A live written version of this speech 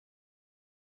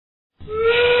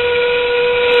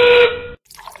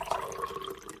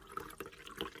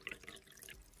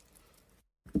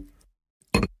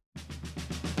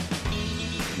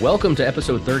Welcome to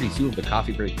episode 32 of the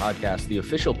Coffee Break Podcast, the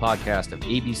official podcast of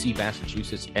ABC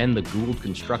Massachusetts and the Gould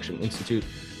Construction Institute.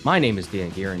 My name is Dan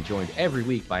Guerin, joined every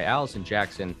week by Allison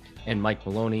Jackson and Mike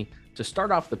Maloney. To start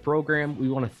off the program, we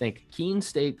want to thank Keene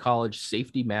State College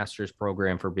Safety Masters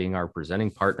Program for being our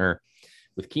presenting partner.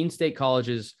 With Keene State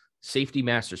College's Safety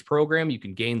Masters Program, you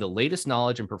can gain the latest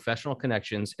knowledge and professional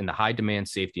connections in the high-demand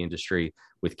safety industry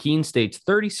with Keene State's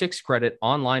 36-credit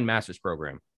online master's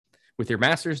program. With your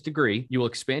master's degree, you will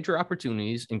expand your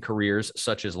opportunities in careers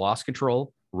such as loss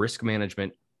control, risk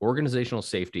management, organizational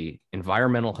safety,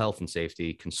 environmental health and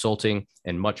safety, consulting,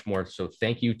 and much more. So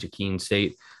thank you to Keene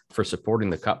State for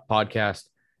supporting the podcast.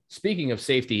 Speaking of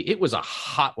safety, it was a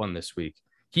hot one this week.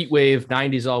 Heat wave,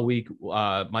 90s all week.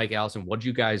 Mike, Allison, what did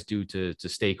you guys do to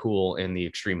stay cool in the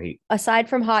extreme heat? Aside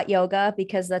from hot yoga,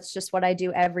 because that's just what I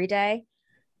do every day,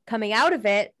 coming out of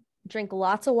it, drink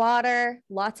lots of water,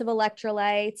 lots of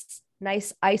electrolytes,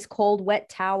 nice ice cold wet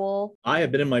towel. I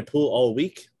have been in my pool all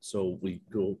week. So we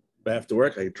go after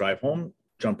work, I drive home,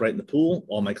 jump right in the pool,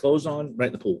 all my clothes on, right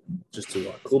in the pool, just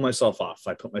to cool myself off.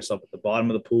 I put myself at the bottom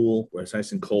of the pool where it's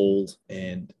nice and cold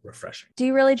and refreshing. Do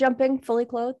you really jump in fully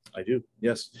clothed? I do,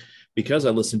 yes. Because I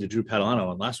listened to Drew Padalano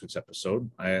on last week's episode,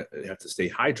 I have to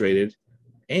stay hydrated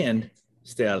and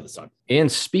stay out of the sun.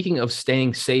 And speaking of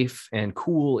staying safe and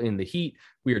cool in the heat,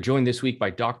 we are joined this week by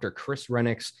Dr. Chris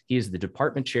Rennicks. He is the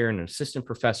department chair and an assistant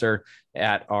professor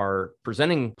at our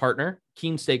presenting partner,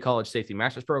 Keene State College Safety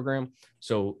Masters Program.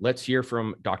 So let's hear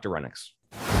from Dr. Rennicks.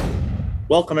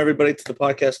 Welcome, everybody, to the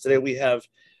podcast. Today we have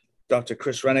Dr.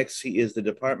 Chris Rennicks. He is the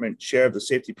department chair of the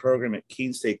safety program at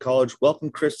Keene State College. Welcome,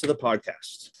 Chris, to the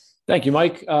podcast. Thank you,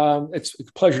 Mike. It's a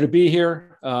pleasure to be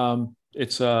here.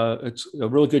 It's a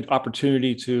really good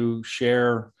opportunity to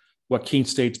share what Keene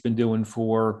State's been doing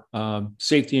for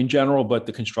safety in general, but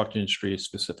the construction industry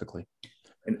specifically.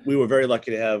 And we were very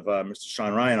lucky to have Mr.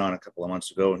 Sean Ryan on a couple of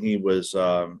months ago. And he was,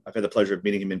 I've had the pleasure of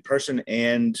meeting him in person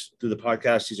and through the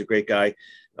podcast. He's a great guy.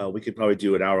 We could probably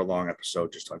do an hour-long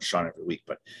episode just on Sean every week,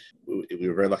 but we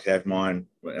were very lucky to have him on,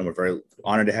 and we're very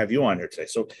honored to have you on here today.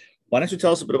 So why don't you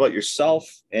tell us a bit about yourself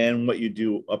and what you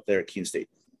do up there at Keene State?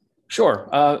 Sure.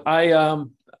 I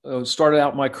started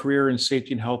out my career in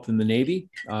safety and health in the Navy.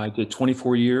 I did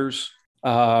 24 years,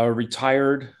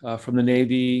 retired from the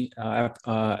Navy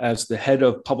as the head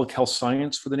of public health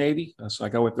science for the Navy. So I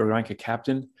got with the rank of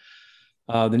captain.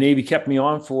 The Navy kept me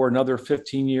on for another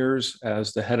 15 years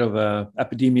as the head of an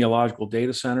epidemiological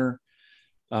data center.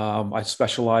 I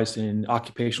specialized in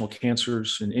occupational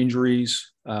cancers and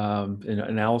injuries in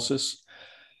analysis.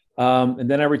 And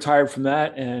then I retired from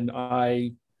that, and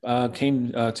I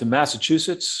came to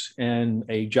Massachusetts, and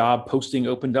a job posting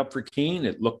opened up for Keene.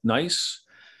 It looked nice,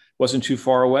 wasn't too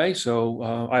far away. So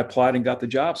I applied and got the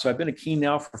job. So I've been at Keene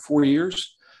now for 4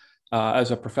 years as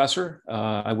a professor.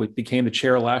 I became the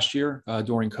chair last year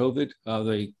during COVID.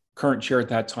 The current chair at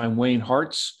that time, Wayne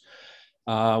Hartz,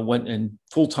 went in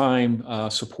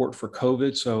full-time support for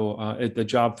COVID. So the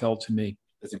job fell to me.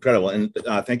 That's incredible. And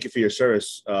thank you for your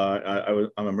service.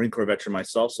 I'm a Marine Corps veteran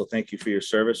myself, so thank you for your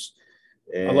service.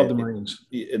 And, I love the Marines.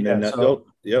 And then,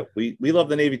 we love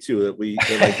the Navy too.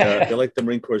 They're like the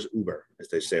Marine Corps Uber, as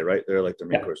they say, right? They're like the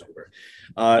Marine Corps Uber.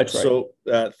 That's right. So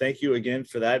thank you again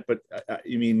for that. But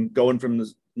you mean going from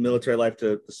the military life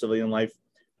to the civilian life?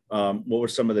 What were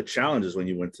some of the challenges when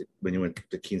you went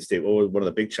to Keene State? What was one of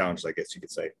the big challenges, I guess you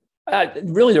could say?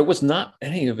 Really, there was not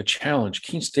any of a challenge.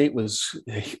 Keene State was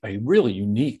a really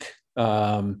unique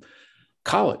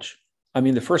college. I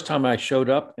mean, the first time I showed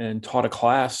up and taught a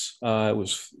class, it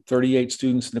was 38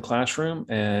 students in the classroom.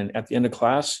 And at the end of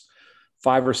class,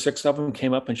 5 or 6 of them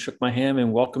came up and shook my hand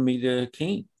and welcomed me to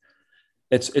Keene.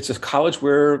 It's a college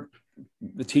where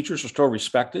the teachers are still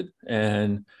respected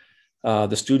and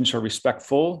the students are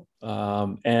respectful,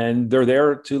 and they're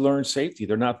there to learn safety.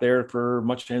 They're not there for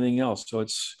much anything else. So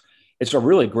it's a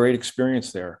really great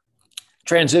experience there.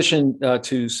 Transition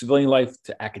to civilian life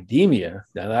to academia,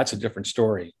 now that's a different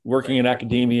story. Working in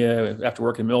academia after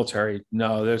working in military,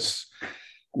 no, that's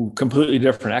completely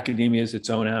different. Academia is its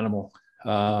own animal.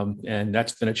 And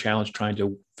that's been a challenge trying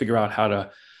to figure out how to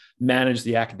manage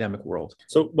the academic world.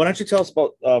 So why don't you tell us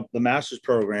about the master's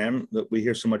program that we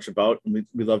hear so much about? And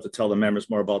we love to tell the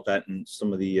members more about that and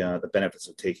some of the benefits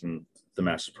of taking the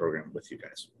master's program with you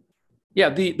guys. Yeah,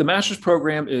 the master's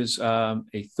program is a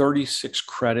 36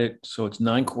 credit. So it's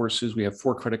 9 courses. We have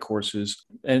 4 credit courses.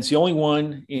 And it's the only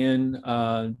one in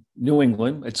New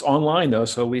England. It's online, though,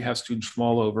 so we have students from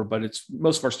all over. But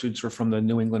most of our students are from the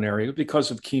New England area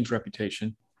because of Keene's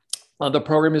reputation. The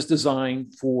program is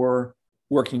designed for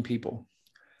working people.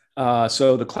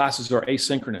 So the classes are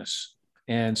asynchronous.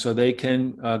 And so they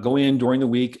can go in during the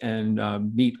week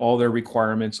and meet all their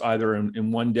requirements either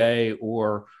in one day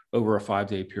or over a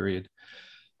 5-day period.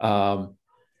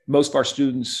 Most of our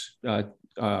students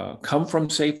come from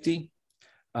safety.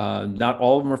 Not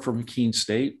all of them are from Keene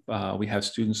State. We have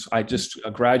students. I just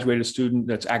graduated a student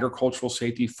that's agricultural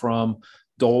safety from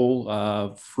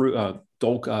Dole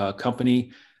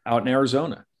Company out in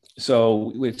Arizona.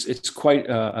 So it's quite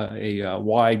a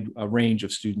wide range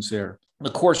of students there. The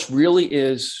course really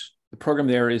is, the program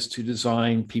there is to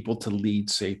design people to lead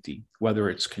safety,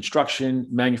 whether it's construction,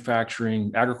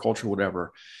 manufacturing, agriculture,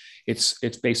 whatever. It's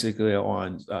basically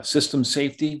on system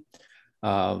safety,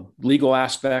 legal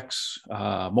aspects,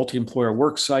 multi-employer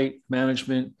work site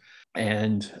management,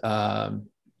 and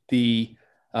the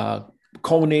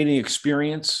culminating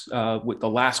experience with the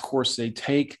last course they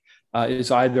take is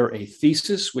either a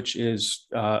thesis, which is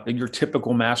your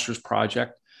typical master's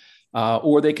project,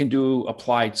 or they can do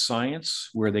applied science,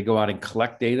 where they go out and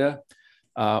collect data,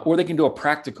 or they can do a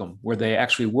practicum, where they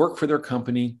actually work for their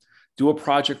company, do a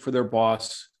project for their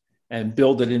boss, and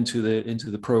build it into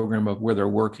the program of where they're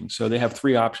working. So they have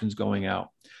 3 options going out.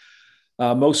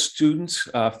 Most students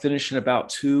finish in about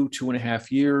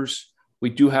 2.5 years. We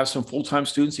do have some full-time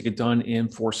students that get done in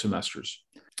 4 semesters.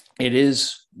 It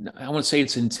is, I wouldn't say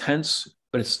it's intense,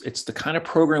 but it's the kind of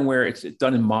program where it's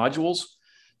done in modules.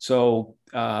 So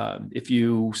if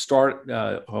you start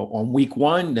on week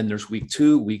 1, then there's week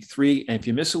 2, week 3, and if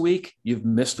you miss a week, you've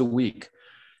missed a week.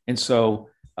 And so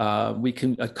we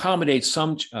can accommodate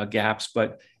some gaps,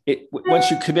 but once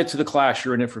you commit to the class,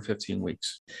 you're in it for 15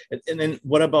 weeks. And then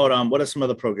what about what are some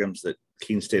other programs that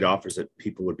Keene State offers that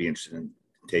people would be interested in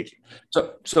taking?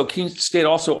 So Keene State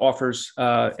also offers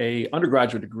a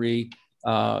undergraduate degree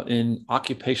in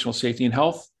occupational safety and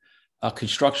health,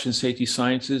 construction safety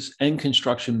sciences, and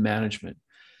construction management.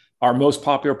 Our most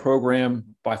popular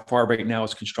program by far right now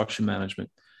is construction management.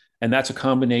 And that's a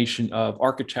combination of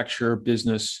architecture,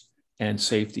 business, and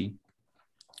safety.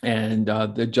 And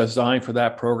the design for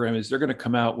that program is they're going to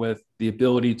come out with the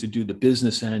ability to do the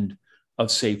business end of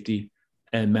safety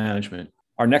and management.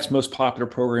 Our next most popular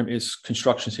program is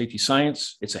construction safety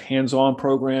science. It's a hands-on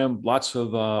program, lots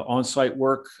of on-site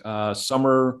work,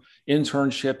 summer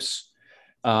internships.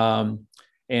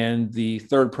 And the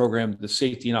third program, the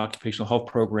safety and occupational health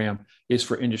program, is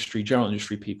for general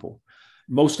industry people.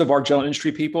 Most of our general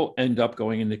industry people end up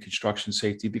going into construction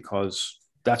safety because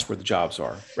that's where the jobs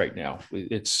are right now.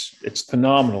 It's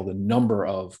phenomenal, the number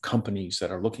of companies that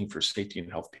are looking for safety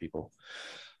and health people.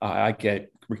 I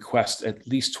get requests at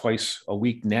least twice a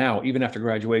week now, even after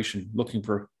graduation, looking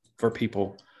for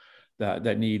people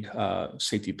that need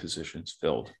safety positions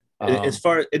filled. As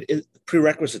far as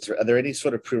prerequisites, are there any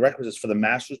sort of prerequisites for the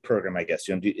master's program? I guess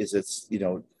is it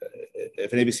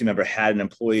if an ABC member had an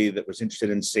employee that was interested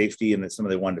in safety and that's something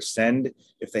they wanted to send,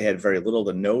 if they had very little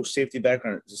to no safety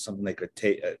background, is this something they could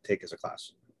take as a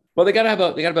class? Well, they got to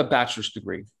have a bachelor's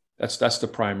degree. That's the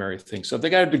primary thing. So if they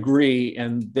got a degree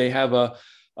and they have a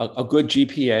good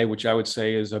GPA, which I would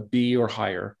say is a B or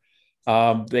higher,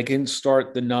 they can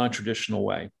start the non-traditional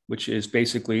way, which is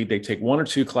basically they take 1 or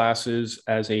 2 classes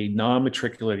as a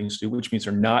non-matriculating student, which means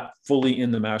they're not fully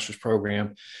in the master's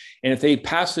program. And if they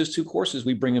pass those 2 courses,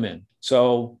 we bring them in.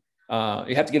 So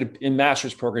you have to get in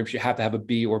master's programs, you have to have a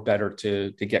B or better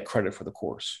to get credit for the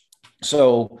course.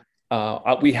 So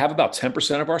we have about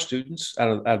 10% of our students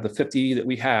out of the 50 that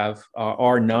we have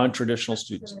are non-traditional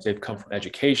students. They've come from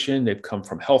education, they've come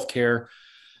from healthcare.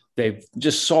 They've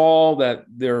just saw that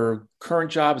their current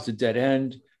job is a dead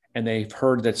end, and they've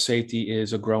heard that safety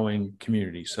is a growing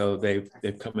community. So they've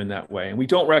come in that way. And we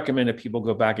don't recommend that people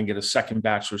go back and get a second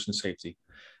bachelor's in safety.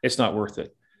 It's not worth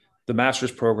it. The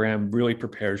master's program really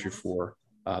prepares you for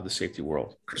the safety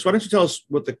world. Chris, why don't you tell us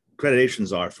what the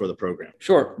accreditations are for the program?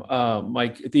 Sure,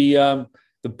 Mike. The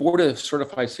Board of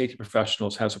Certified Safety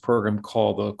Professionals has a program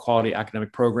called the Quality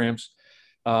Academic Programs.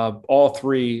 All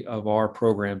 3 of our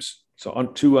programs, so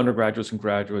 2 undergraduates and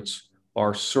graduates,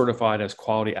 are certified as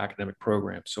quality academic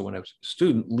programs. So when a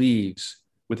student leaves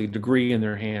with a degree in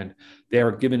their hand, they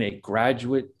are given a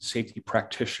graduate safety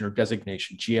practitioner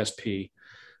designation, GSP,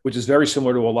 which is very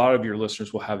similar to a lot of your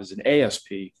listeners will have as an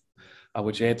ASP,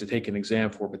 which they have to take an exam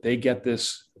for, but they get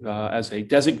this as a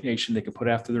designation they can put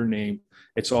after their name.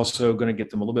 It's also going to get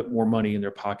them a little bit more money in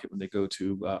their pocket when they go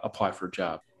to apply for a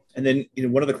job. And then,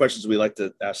 one of the questions we like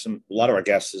to ask a lot of our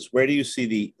guests is, where do you see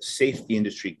the safety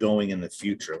industry going in the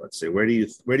future? Let's say, where do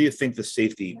you think the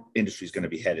safety industry is going to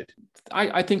be headed?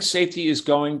 I think safety is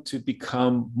going to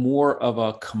become more of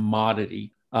a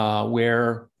commodity,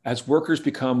 where as workers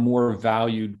become more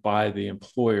valued by the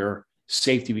employer,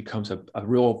 safety becomes a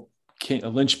real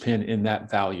linchpin in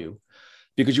that value.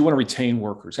 because you want to retain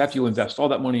workers. After you invest all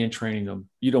that money in training them,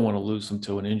 you don't want to lose them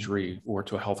to an injury or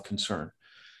to a health concern.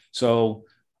 So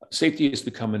safety is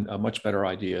becoming a much better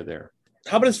idea there.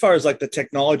 How about as far as like the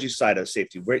technology side of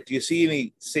safety? Where do you see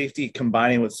any safety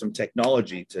combining with some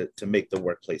technology to make the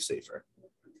workplace safer?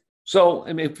 So,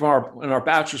 I mean, in our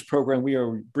bachelor's program, we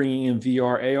are bringing in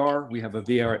VR, AR. We have a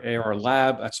VR, AR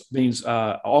lab. That means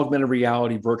augmented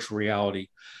reality, virtual reality.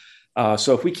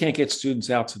 So, if we can't get students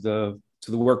out to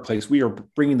the workplace, we are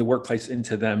bringing the workplace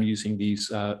into them using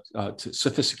these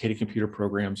sophisticated computer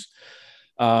programs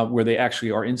where they actually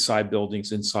are inside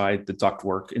buildings, inside the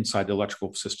ductwork, inside the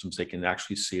electrical systems. They can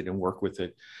actually see it and work with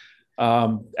it.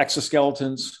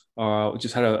 Exoskeletons. We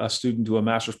just had a student do a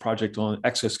master's project on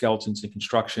exoskeletons in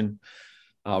construction.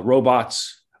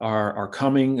 Robots are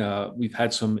coming. We've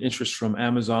had some interest from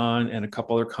Amazon and a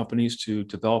couple other companies to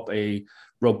develop a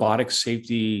robotic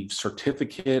safety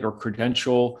certificate or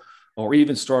credential, or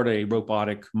even start a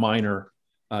robotic minor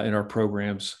in our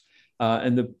programs.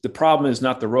 And the problem is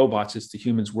not the robots; it's the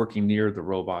humans working near the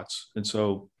robots. And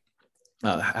so,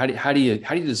 how do you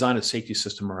design a safety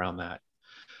system around that?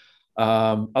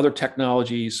 Other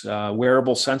technologies,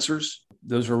 wearable sensors,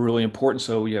 those are really important.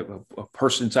 So you have a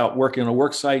person's out working on a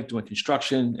work site doing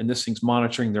construction, and this thing's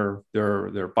monitoring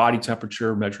their body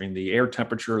temperature, measuring the air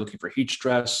temperature, looking for heat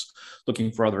stress,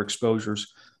 looking for other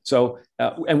exposures. So,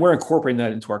 and we're incorporating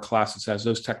that into our classes as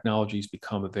those technologies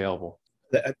become available.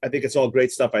 I think it's all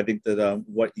great stuff. I think that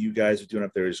what you guys are doing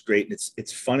up there is great. And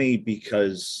it's funny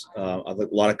because a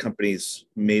lot of companies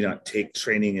may not take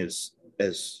training as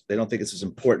they don't think it's as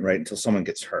important, right, until someone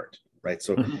gets hurt, right?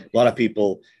 So a lot of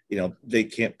people, they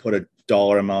can't put a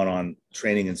dollar amount on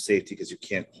training and safety because you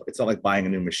can't. It's not like buying a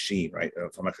new machine, right?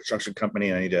 If I'm a construction company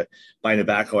and I need to buy a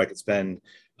backhoe, I could spend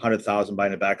 $100,000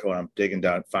 buying a backhoe and I'm digging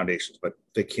down foundations, but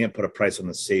they can't put a price on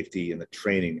the safety and the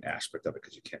training aspect of it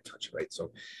because you can't touch it, right?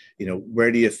 So,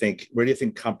 where do you think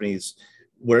companies?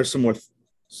 What are some more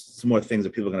things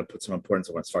that people are going to put some importance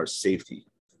on as far as safety?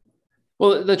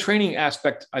 Well, the training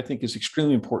aspect, I think, is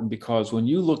extremely important because when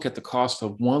you look at the cost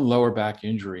of one lower back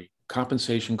injury,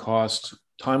 compensation costs,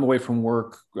 time away from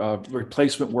work,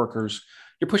 replacement workers,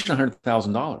 you're pushing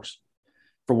 $100,000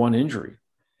 for one injury.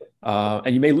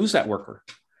 And you may lose that worker.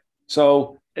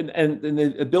 So, and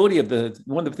the ability of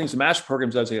one of the things the master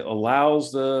programs does, it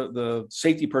allows the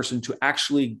safety person to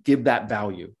actually give that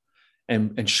value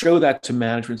and show that to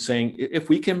management, saying, if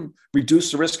we can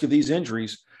reduce the risk of these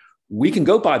injuries, we can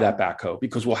go buy that backhoe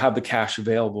because we'll have the cash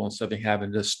available instead of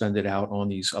having to spend it out on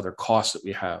these other costs that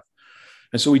we have.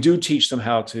 And so we do teach them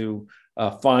how to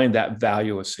find that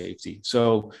value of safety.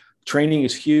 So training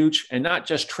is huge, and not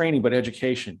just training, but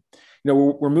education.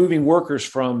 We're moving workers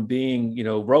from being,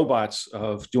 robots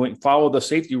of follow the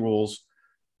safety rules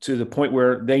to the point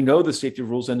where they know the safety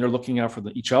rules and they're looking out for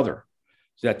each other.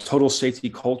 That total safety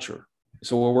culture.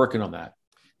 So we're working on that.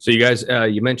 So you guys,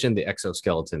 you mentioned the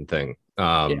exoskeleton thing.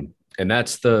 And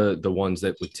that's the ones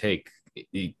that would take,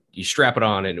 you strap it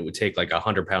on and it would take like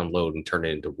 100-pound load and turn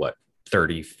it into what,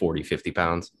 30, 40, 50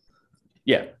 pounds?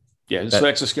 Yeah. So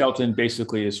exoskeleton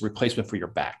basically is replacement for your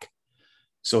back.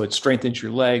 So it strengthens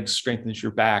your legs, strengthens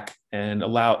your back, and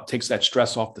takes that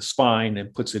stress off the spine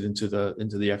and puts it into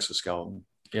the exoskeleton.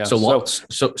 Yeah.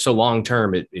 So long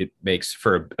term, it makes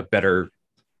for a better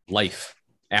life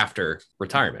after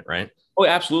retirement, right? Oh,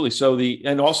 absolutely. So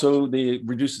also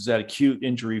reduces that acute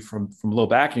injury from low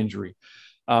back injury.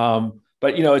 But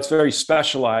it's very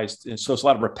specialized. And so it's a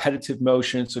lot of repetitive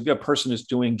motion. So if you have a person who's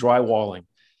doing drywalling,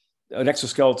 an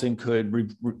exoskeleton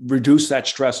could reduce that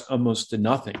stress almost to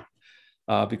nothing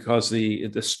because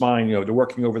the spine, they're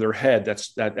working over their head.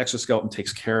 That exoskeleton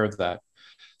takes care of that.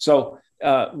 So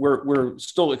we're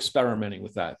still experimenting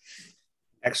with that.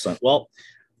 Excellent. Well,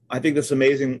 I think that's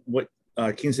amazing what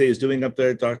Kinsey is doing up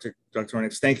there, Dr.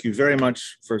 Hornix. Thank you very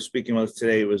much for speaking with us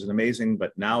today. It was amazing,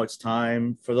 but now it's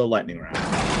time for the lightning round.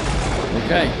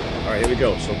 Okay. All right, here we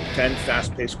go. So 10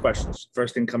 fast-paced questions.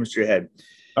 First thing comes to your head.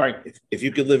 All right. If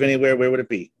you could live anywhere, where would it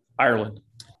be? Ireland.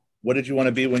 What did you want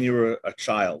to be when you were a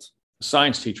child? A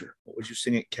science teacher. What would you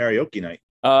sing at karaoke night?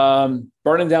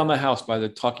 Burning Down the House by the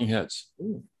Talking Heads.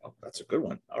 Ooh, that's a good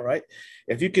one. All right.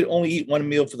 If you could only eat one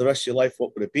meal for the rest of your life,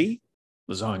 what would it be?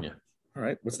 Lasagna. All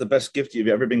right. What's the best gift you've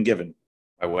ever been given?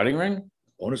 My wedding ring?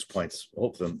 Bonus points.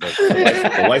 Hope the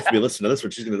wife will be listening to this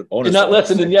one. She's going to get the bonus. She's not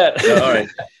listening yet. Yeah, all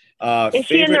right. Is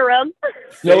she in the room?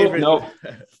 No.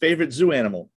 Favorite zoo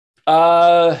animal?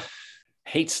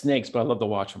 Hate snakes, but I love to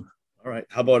watch them. All right.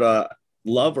 How about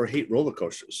love or hate roller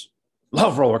coasters?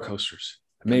 Love roller coasters.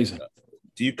 Amazing.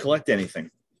 Do you collect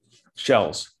anything?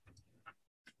 Shells.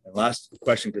 And last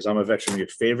question, because I'm a veteran, your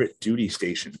favorite duty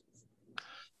station?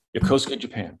 Yokosuka,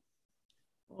 Japan.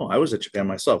 Oh, I was at Japan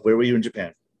myself. Where were you in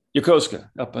Japan? Yokosuka,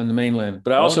 up on the mainland.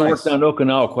 But I also worked down in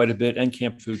Okinawa quite a bit and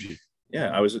Camp Fuji. Yeah,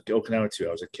 I was at Okinawa too.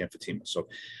 I was at Camp Fatima. So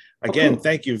again, cool.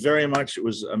 Thank you very much. It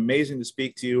was amazing to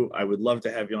speak to you. I would love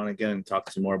to have you on again and talk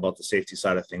to you more about the safety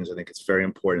side of things. I think it's very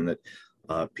important that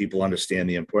people understand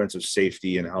the importance of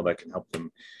safety and how that can help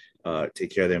them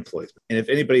take care of their employees. And if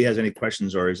anybody has any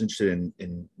questions or is interested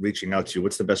in reaching out to you,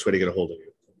 what's the best way to get a hold of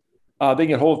you? They can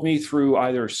get hold of me through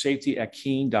either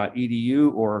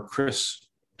safety@keene.edu or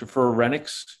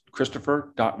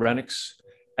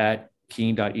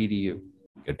Christopher.Renix@keene.edu.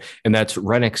 Good. And that's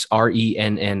Renix,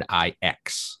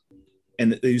 RENNIX.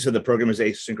 And you said the program is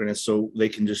asynchronous, so they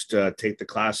can just take the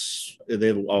class. They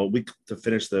have a week to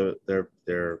finish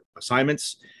their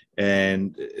assignments,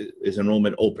 and is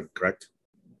enrollment open, correct?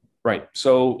 Right.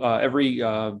 So every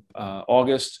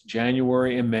August,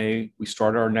 January, and May, we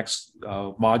start our next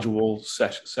module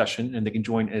session, and they can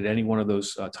join at any one of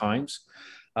those times.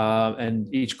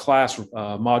 And each class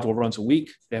module runs a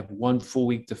week. They have one full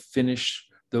week to finish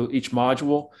each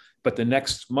module. But the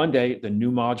next Monday, the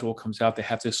new module comes out. They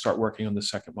have to start working on the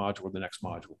second module or the next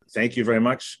module. Thank you very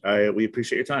much. We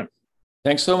appreciate your time.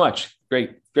 Thanks so much.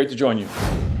 Great to join you.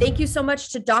 Thank you so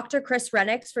much to Dr. Chris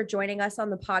Renix for joining us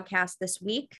on the podcast this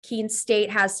week. Keene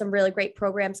State has some really great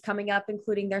programs coming up,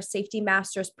 including their Safety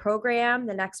Masters program.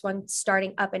 The next one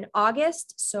starting up in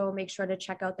August. So make sure to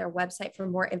check out their website for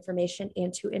more information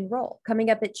and to enroll.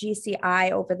 Coming up at GCI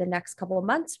over the next couple of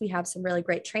months, we have some really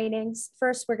great trainings.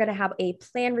 First, we're going to have a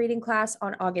plan reading class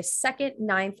on August 2nd,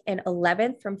 9th, and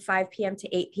 11th from 5 p.m. to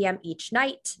 8 p.m. each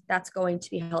night. That's going to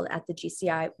be held at the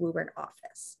GCI Woburn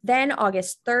office. Then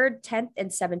August 3rd, 10th, and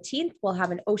 17th, we'll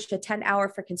have an OSHA 10 hour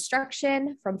for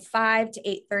construction from 5 to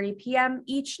 8:30 p.m.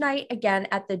 each night, again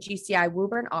at the GCI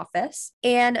Woburn office.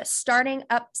 And starting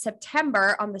up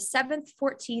September on the 7th,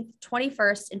 14th,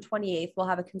 21st, and 28th, we'll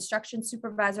have a construction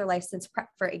supervisor license prep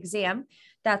for exam.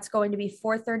 That's going to be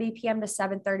 4:30 p.m. to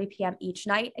 7:30 p.m. each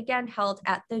night, again held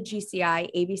at the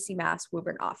GCI ABC Mass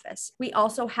Woburn office. We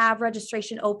also have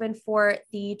registration open for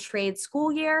the trade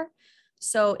school year.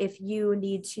 So if you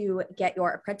need to get your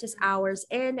apprentice hours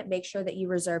in, make sure that you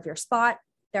reserve your spot.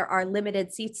 There are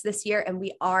limited seats this year, and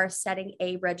we are setting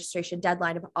a registration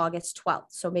deadline of August 12th.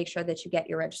 So make sure that you get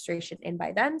your registration in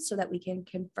by then so that we can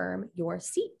confirm your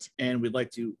seat. And we'd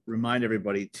like to remind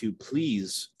everybody to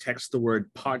please text the word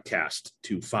podcast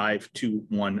to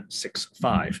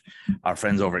 52165. Our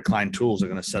friends over at Klein Tools are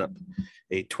going to set up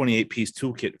a 28-piece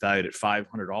toolkit valued at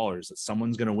 $500 that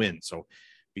someone's going to win. So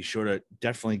be sure to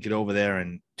definitely get over there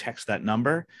and text that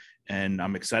number. And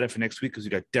I'm excited for next week because we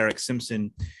got Derek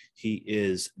Simpson. He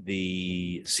is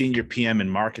the senior PM in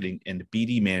marketing and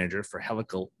BD manager for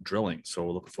Helical Drilling. So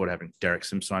we're looking forward to having Derek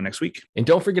Simpson on next week. And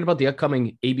don't forget about the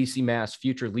upcoming ABC Mass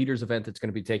Future Leaders event that's going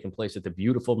to be taking place at the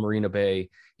beautiful Marina Bay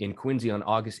in Quincy on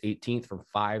August 18th from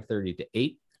 5:30 to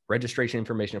 8. Registration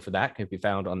information for that can be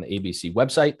found on the ABC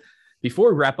website.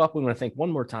 Before we wrap up, we want to thank one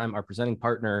more time our presenting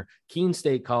partner, Keene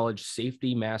State College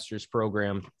Safety Masters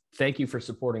Program. Thank you for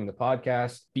supporting the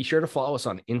podcast. Be sure to follow us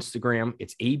on Instagram.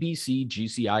 It's ABC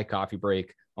GCI Coffee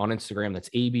Break on Instagram.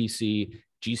 That's ABC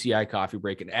GCI Coffee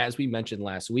Break. And as we mentioned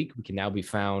last week, we can now be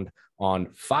found on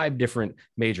 5 different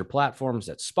major platforms.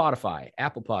 That's Spotify,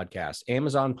 Apple Podcasts,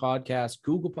 Amazon Podcasts,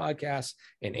 Google Podcasts,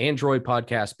 and Android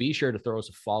Podcasts. Be sure to throw us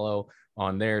a follow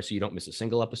on there so you don't miss a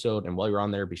single episode. And while you're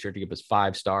on there, be sure to give us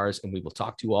 5 stars, and we will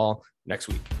talk to you all next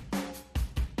week.